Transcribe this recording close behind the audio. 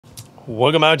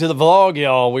Welcome out to the vlog,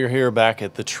 y'all. We're here back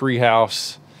at the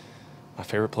treehouse, my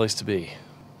favorite place to be.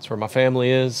 It's where my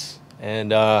family is,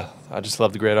 and I just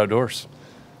love the great outdoors.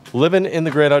 Living in the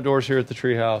great outdoors here at the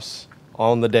treehouse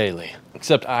on the daily.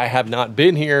 Except I have not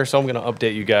been here, so I'm gonna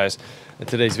update you guys. In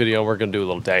today's video, we're gonna do a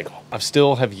little dangle. I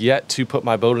still have yet to put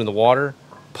my boat in the water,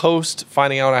 post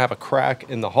finding out I have a crack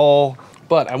in the hull,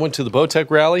 but I went to the Boatech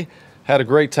rally, had a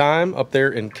great time up there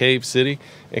in Cave City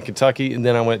in Kentucky, and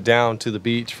then I went down to the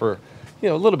beach for a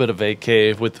little bit of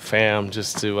vacay with the fam,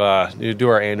 just to do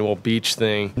our annual beach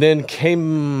thing. Then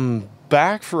came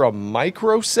back for a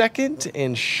microsecond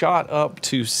and shot up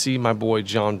to see my boy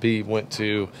John B. Went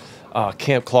to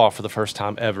Camp Claw for the first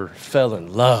time ever. Fell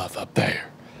in love up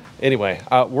there. Anyway,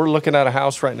 we're looking at a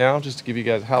house right now, just to give you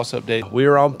guys a house update. We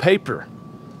are on paper,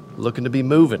 looking to be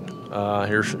moving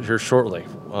here shortly.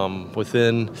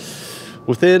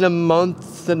 Within a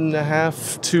month and a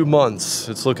half, 2 months,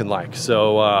 it's looking like.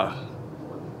 So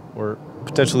we're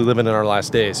potentially living in our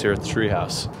last days here at the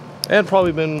treehouse. And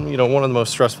probably been, one of the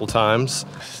most stressful times.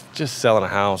 Just selling a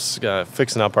house,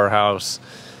 fixing up our house.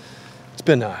 It's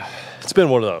been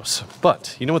one of those.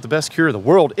 But you know what the best cure in the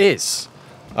world is?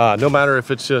 No matter if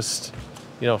it's just,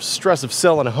 stress of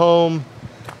selling a home,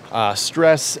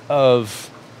 stress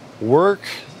of work,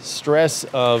 stress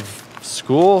of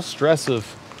school, stress of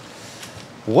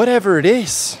whatever it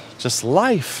is, just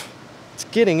life. It's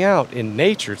getting out in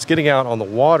nature. It's getting out on the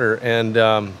water, and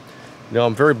I'm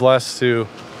very blessed to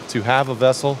have a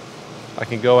vessel I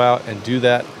can go out and do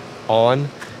that on.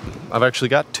 I've actually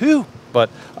got two,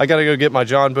 but I gotta go get my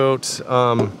John boat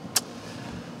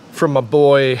from my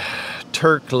boy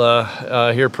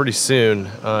Turkla here pretty soon.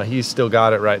 He's still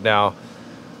got it right now.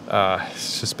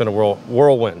 It's just been a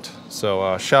whirlwind.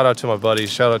 So shout out to my buddies,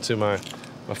 shout out to my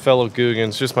fellow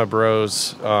Googans, just my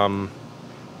bros,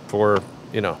 for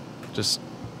just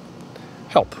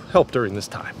help during this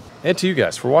time. And to you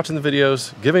guys for watching the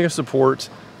videos, giving us support,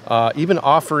 even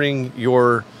offering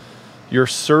your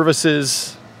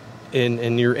services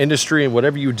in your industry and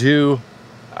whatever you do.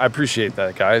 I appreciate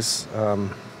that, guys.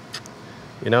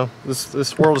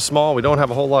 This world is small. We don't have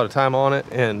a whole lot of time on it,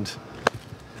 and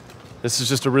this is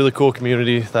just a really cool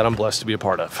community that I'm blessed to be a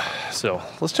part of. So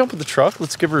let's jump in the truck.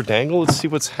 Let's give her a dangle. Let's see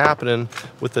what's happening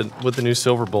with the new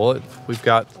Silver Bullet. If we've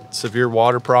got severe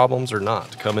water problems or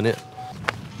not coming in.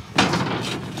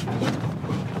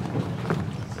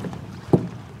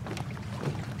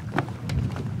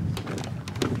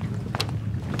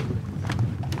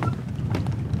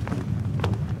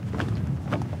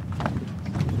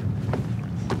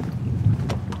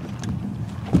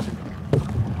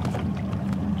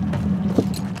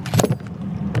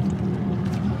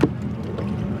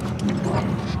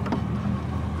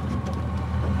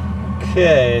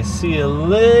 Okay, I see a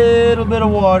little bit of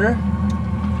water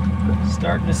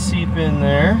starting to seep in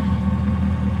there.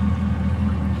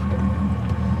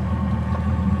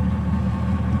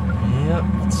 Yep,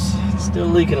 it's still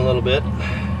leaking a little bit.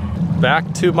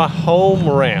 Back to my home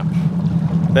ramp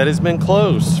that has been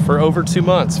closed for over 2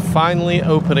 months, finally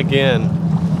open again.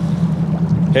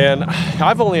 And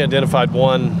I've only identified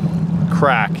one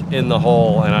crack in the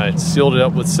hull, and I sealed it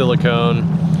up with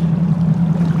silicone.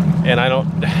 And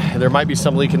there might be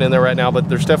some leaking in there right now, but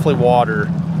there's definitely water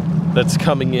that's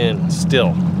coming in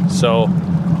still. So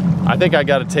I think I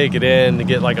got to take it in to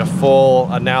get like a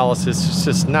full analysis. It's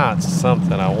just not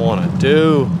something I want to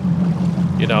do.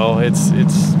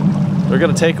 They're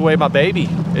going to take away my baby.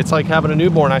 It's like having a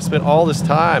newborn. I spent all this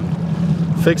time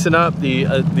fixing up the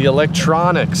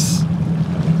electronics,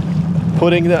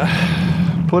 putting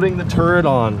the turret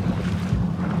on,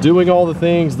 doing all the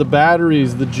things, the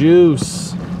batteries, the juice.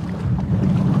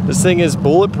 This thing is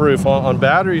bulletproof on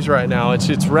batteries right now.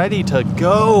 It's ready to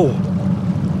go.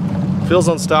 Feels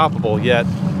unstoppable, yet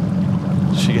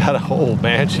she got a hole,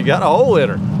 man. She got a hole in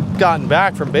her. Gotten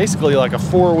back from basically like a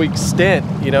 4-week stint.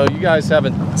 You guys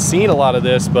haven't seen a lot of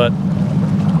this, but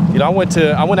I went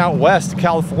out west to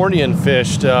California and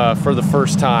fished for the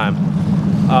first time.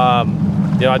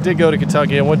 I did go to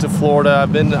Kentucky. I went to Florida.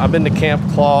 I've been to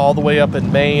Camp Claw all the way up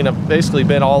in Maine. I've basically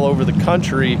been all over the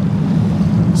country.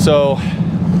 So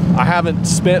I haven't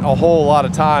spent a whole lot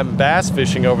of time bass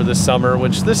fishing over this summer,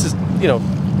 which this is,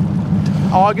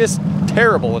 August,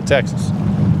 terrible in Texas.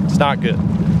 It's not good.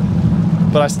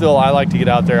 But I like to get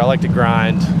out there. I like to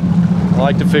grind. I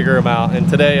like to figure them out. And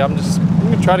today I'm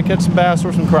gonna try to catch some bass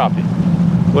or some crappie,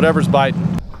 whatever's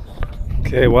biting.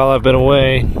 Okay, while I've been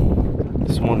away,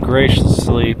 someone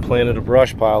graciously planted a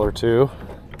brush pile or two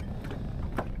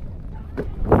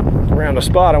around a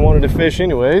spot I wanted to fish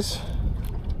anyways.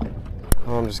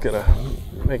 I'm just gonna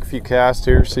make a few casts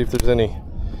here, see if there's any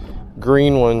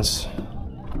green ones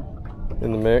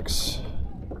in the mix.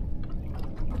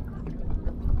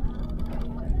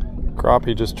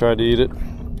 Crappie just tried to eat it.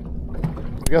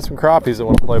 We got some crappies that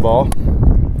want to play ball.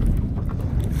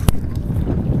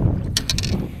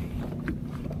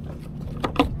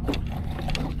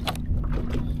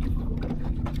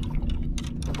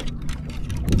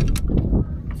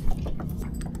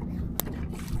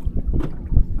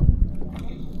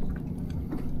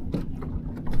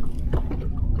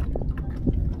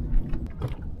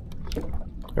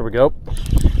 There we go.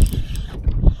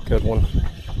 Good one.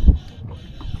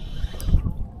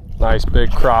 Nice big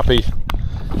crappie.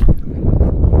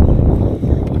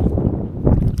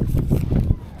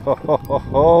 Ho ho ho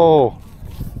ho.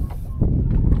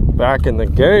 Back in the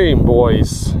game,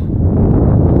 boys.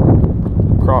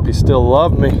 Crappie still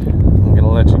love me. I'm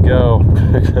gonna let you go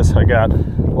because I got a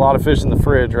lot of fish in the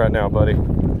fridge right now, buddy.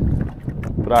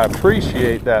 But I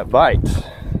appreciate that bite.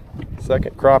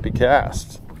 Second crappie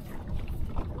cast.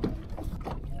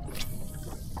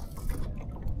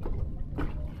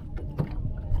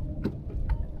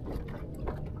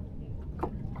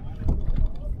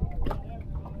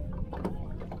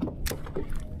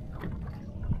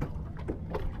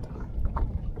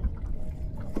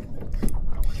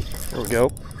 There we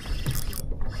go.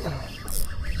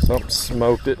 Something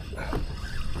smoked it.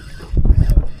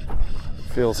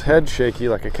 Feels head shaky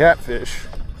like a catfish.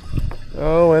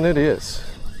 Oh, and it is.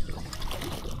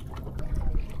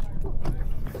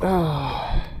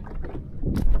 Oh.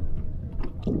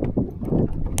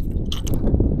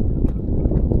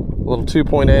 Little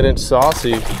 2.8-inch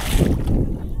saucy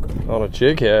on a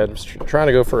jig head. Trying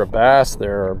to go for a bass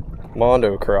there, or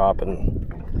mondo crop, and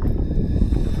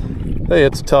hey,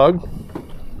 it's a tug.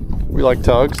 We like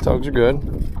tugs. Tugs are good.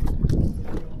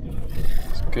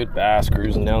 It's a good bass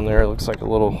cruising down there. It looks like a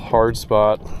little hard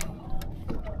spot.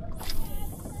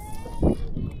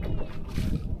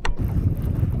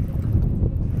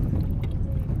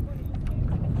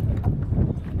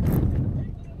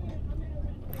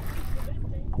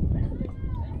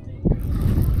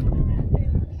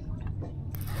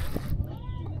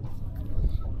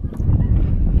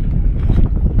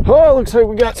 Oh, looks like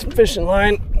we got some fishing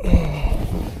line.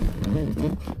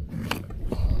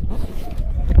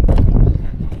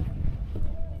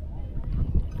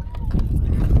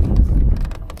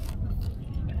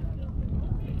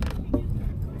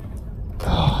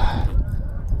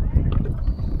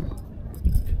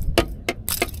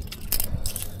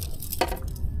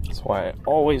 That's why I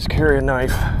always carry a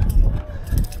knife.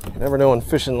 You never know when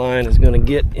fishing line is going to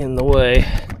get in the way.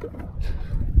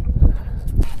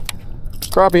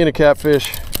 Crappie and a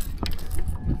catfish.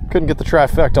 Couldn't get the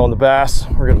trifecta on the bass.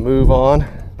 We're gonna move on.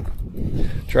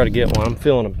 Try to get one. I'm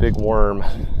feeling a big worm.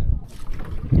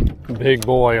 Big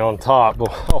boy on top.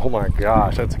 Oh my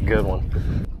gosh, that's a good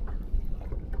one.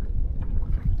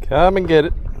 Come and get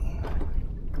it.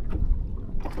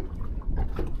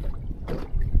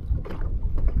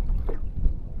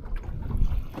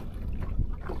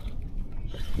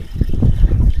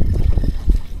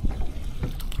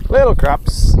 Little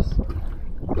crops.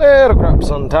 Little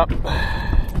crops on top.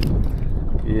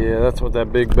 Yeah, that's what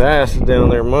that big bass is down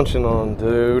there munching on,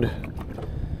 dude.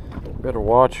 Better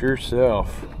watch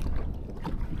yourself.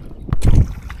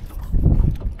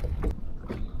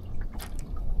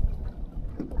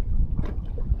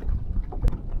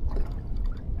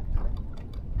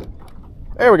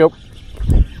 There we go.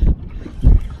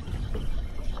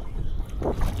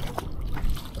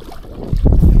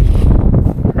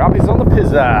 Crappies on the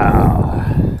pizzazz.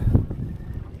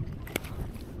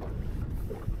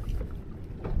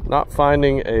 Not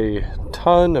finding a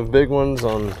ton of big ones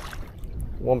on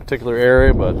one particular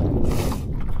area, but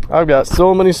I've got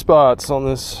so many spots on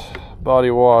this body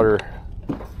of water.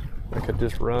 I could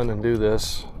just run and do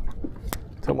this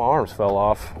until my arms fell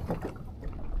off.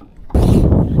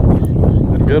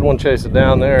 A good one chasing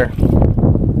down there.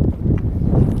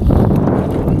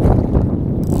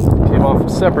 Came off a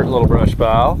separate little brush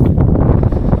pile.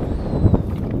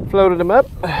 Floated him up.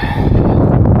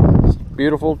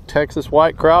 Beautiful Texas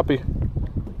white crappie.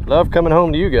 Love coming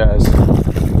home to you guys.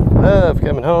 Love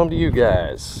coming home to you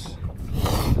guys.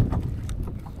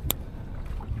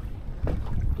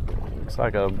 Looks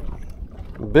like a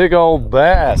big old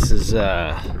bass is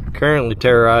currently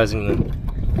terrorizing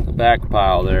the back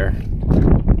pile there.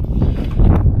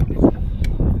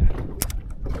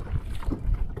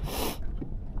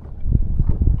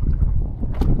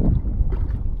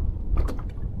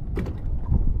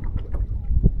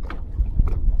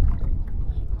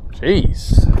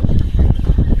 Jeez,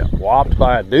 got whopped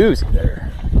by a doozy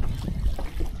there.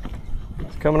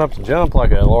 It's coming up to jump like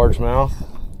a largemouth.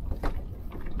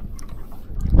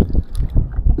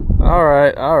 All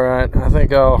right. I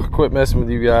think I'll quit messing with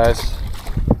you guys.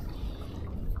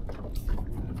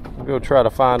 We'll go try to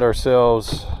find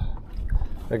ourselves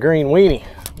a green weenie.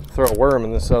 Throw a worm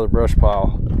in this other brush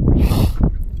pile.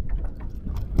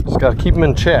 Just gotta keep them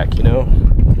in check, you know.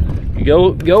 You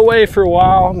go away for a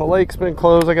while. The lake's been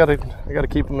closed. I gotta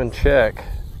keep them in check.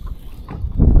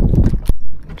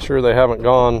 Make sure they haven't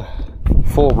gone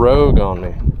full rogue on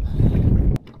me.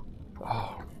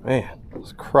 Oh man,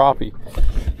 this crappie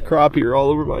are all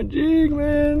over my jig,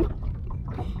 man.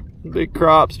 Big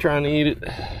crop's trying to eat it.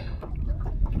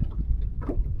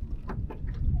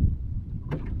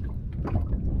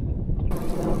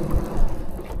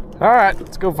 All right,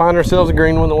 let's go find ourselves a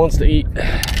green one that wants to eat.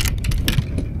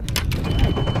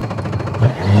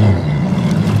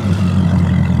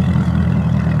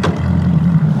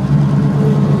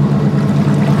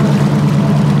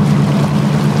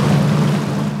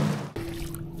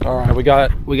 All right,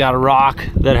 we got a rock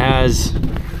that has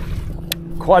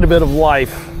quite a bit of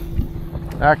life,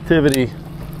 activity.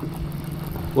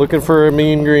 Looking for a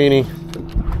mean greenie.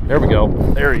 There we go.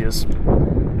 There he is.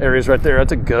 There he is right there.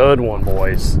 That's a good one,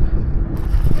 boys.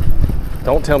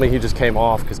 Don't tell me he just came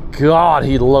off, because God,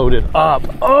 he loaded up.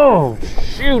 Oh,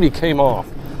 shoot, he came off.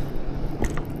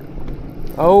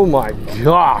 Oh my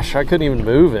gosh, I couldn't even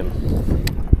move him.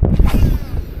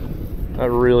 That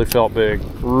really felt big.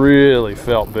 Really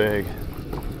felt big.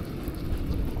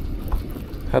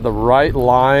 Had the right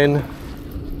line.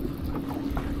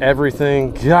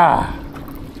 Everything. God.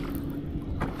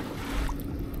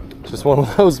 Just one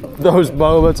of those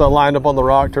moments. I lined up on the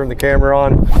rock, turned the camera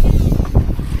on.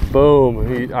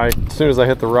 Boom. As soon as I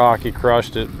hit the rock, he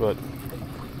crushed it, but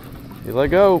he let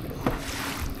go.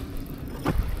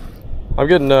 I'm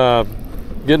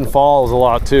getting falls a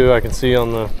lot too. I can see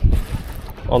on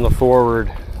the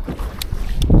forward.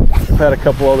 I've had a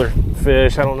couple other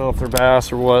fish. I don't know if they're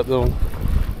bass or what. They'll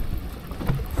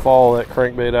fall that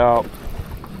crankbait out.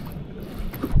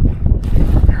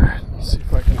 All right, let's see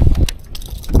if I can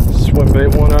swim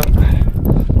bait one up.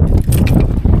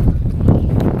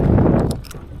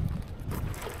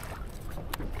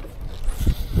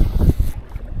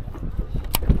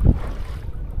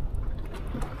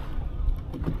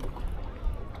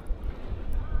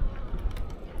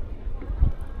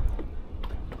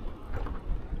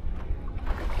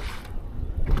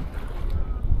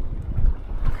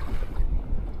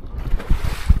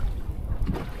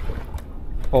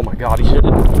 Oh my God, he hit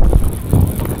it.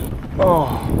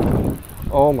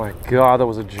 Oh my God, that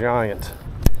was a giant.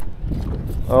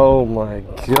 Oh my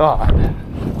God.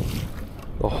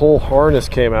 The whole harness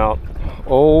came out.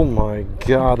 Oh my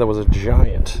God, that was a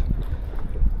giant.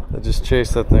 I just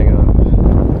chased that thing up.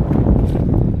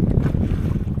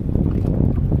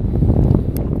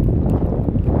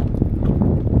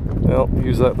 Well,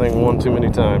 use that thing one too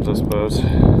many times, I suppose.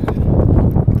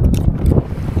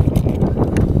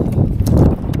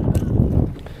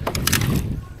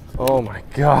 Oh my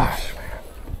gosh, man.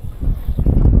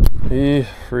 He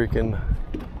freaking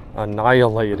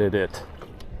annihilated it.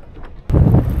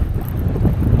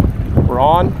 We're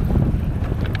on.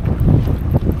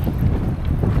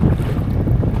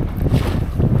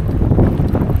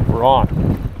 We're on.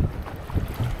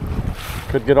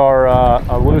 Could get our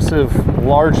elusive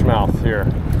largemouth here.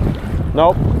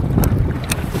 Nope.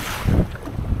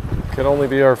 Could only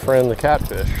be our friend the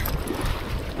catfish.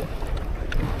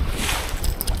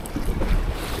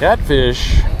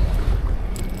 Catfish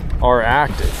are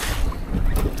active.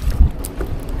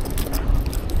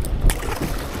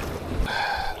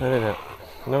 That ain't it.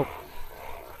 Nope.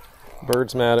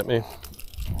 Bird's mad at me.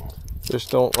 Fish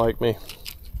don't like me.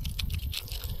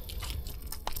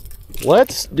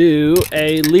 Let's do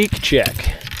a leak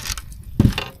check.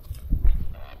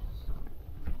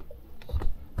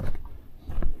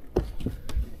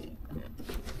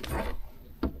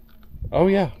 Oh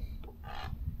yeah.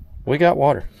 We got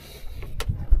water.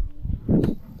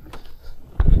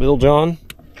 Bill John.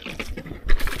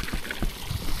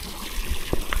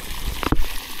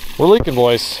 We're leaking,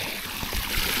 boys.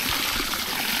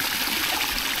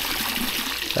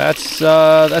 That's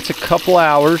a couple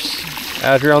hours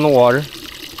out here on the water.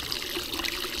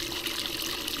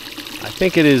 I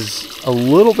think it is a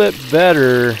little bit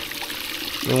better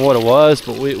than what it was,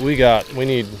 but we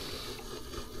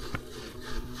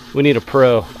need a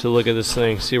pro to look at this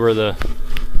thing, see where the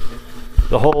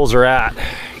holes are at,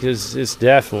 because it's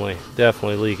definitely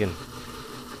leaking.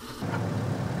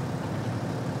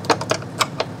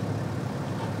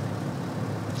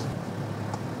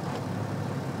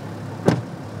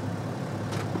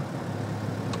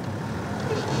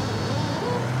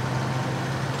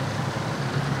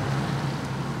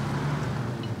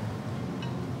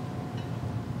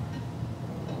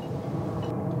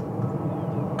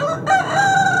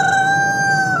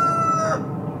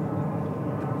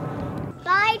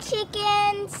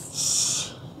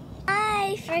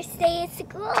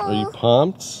 Are you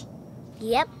pumped?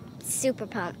 Yep, super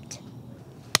pumped.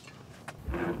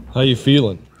 How you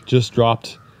feeling? Just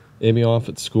dropped Amy off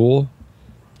at school,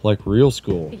 like real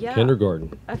school, Yeah.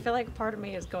 Kindergarten. I feel like part of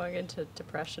me is going into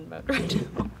depression mode right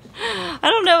now. I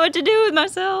don't know what to do with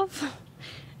myself.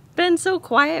 Been so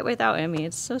quiet without Emmy.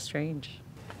 It's so strange.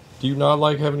 Do you not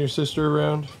like having your sister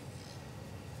around?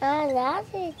 I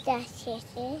love that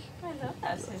sister. I love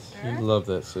that sister. You love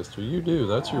that sister. You do.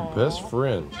 That's your best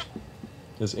friend.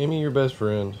 Is Amy your best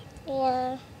friend?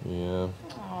 Yeah. Yeah.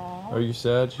 Are you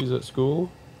sad she's at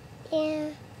school? Yeah.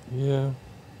 Yeah.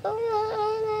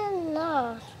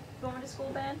 No. Going to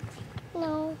school, Ben?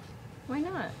 No. Why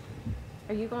not?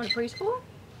 Are you going to preschool?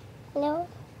 No.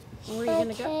 Where are you going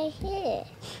to go? Stay here.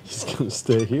 He's going to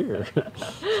stay here.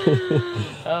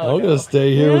 Oh, I'm going to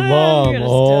stay here with Mom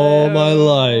all my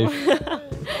life.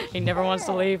 He never wants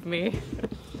to leave me.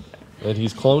 And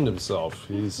he's cloned himself.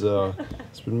 He's been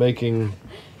making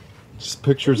just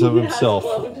pictures of himself,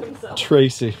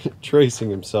 tracing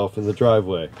himself in the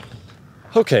driveway.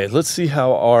 Okay, let's see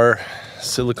how our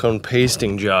silicone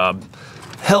pasting job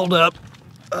held up.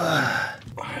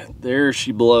 There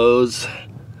she blows.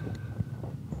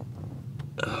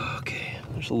 Okay,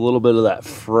 there's a little bit of that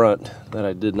front that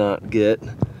I did not get,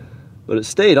 but it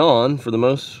stayed on for the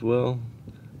most, well,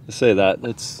 I say that,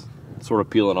 it's sort of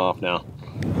peeling off now.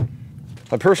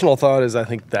 My personal thought is I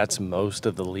think that's most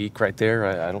of the leak right there.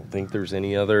 I don't think there's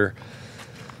any other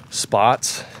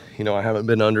spots. You know, I haven't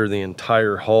been under the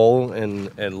entire hull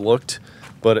and looked,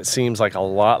 but it seems like a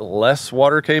lot less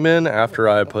water came in after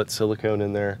I put silicone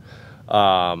in there. But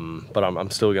I'm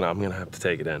still I'm gonna have to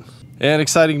take it in. And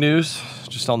exciting news,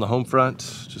 just on the home front,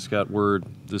 just got word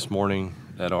this morning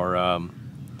that our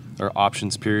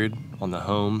options period on the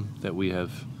home that we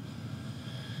have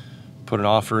put an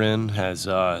offer in has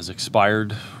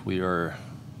expired. We're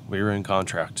in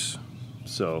contract,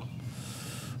 so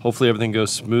hopefully everything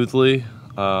goes smoothly.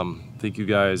 I think you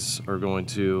guys are going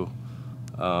to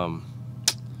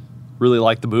really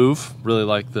like the move, really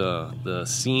like the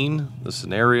scene, the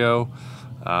scenario.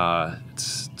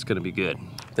 It's going to be good.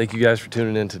 Thank you guys for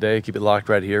tuning in today. Keep it locked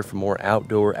right here for more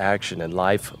outdoor action and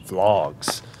life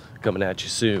vlogs coming at you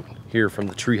soon here from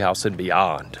the treehouse and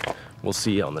beyond. We'll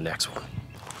see you on the next one.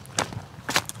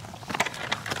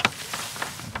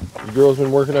 You girls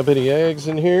been working up any eggs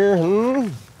in here?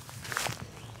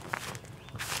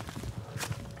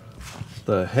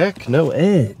 The heck? No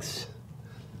eggs.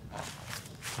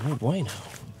 Oh, bueno.